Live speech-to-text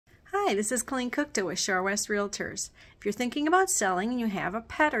Hi, this is Colleen Cookta with Shore West Realtors. If you're thinking about selling and you have a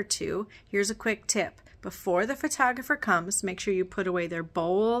pet or two, here's a quick tip. Before the photographer comes, make sure you put away their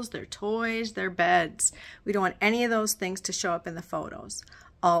bowls, their toys, their beds. We don't want any of those things to show up in the photos.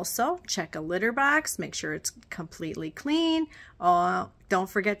 Also, check a litter box, make sure it's completely clean. Don't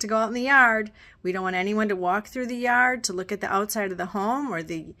forget to go out in the yard. We don't want anyone to walk through the yard to look at the outside of the home or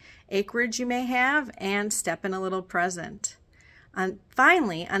the acreage you may have and step in a little present.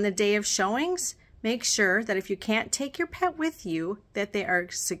 Finally, on the day of showings, make sure that if you can't take your pet with you, that they are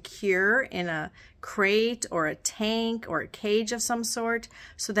secure in a crate or a tank or a cage of some sort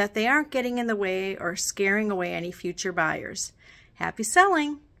so that they aren't getting in the way or scaring away any future buyers. Happy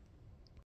selling!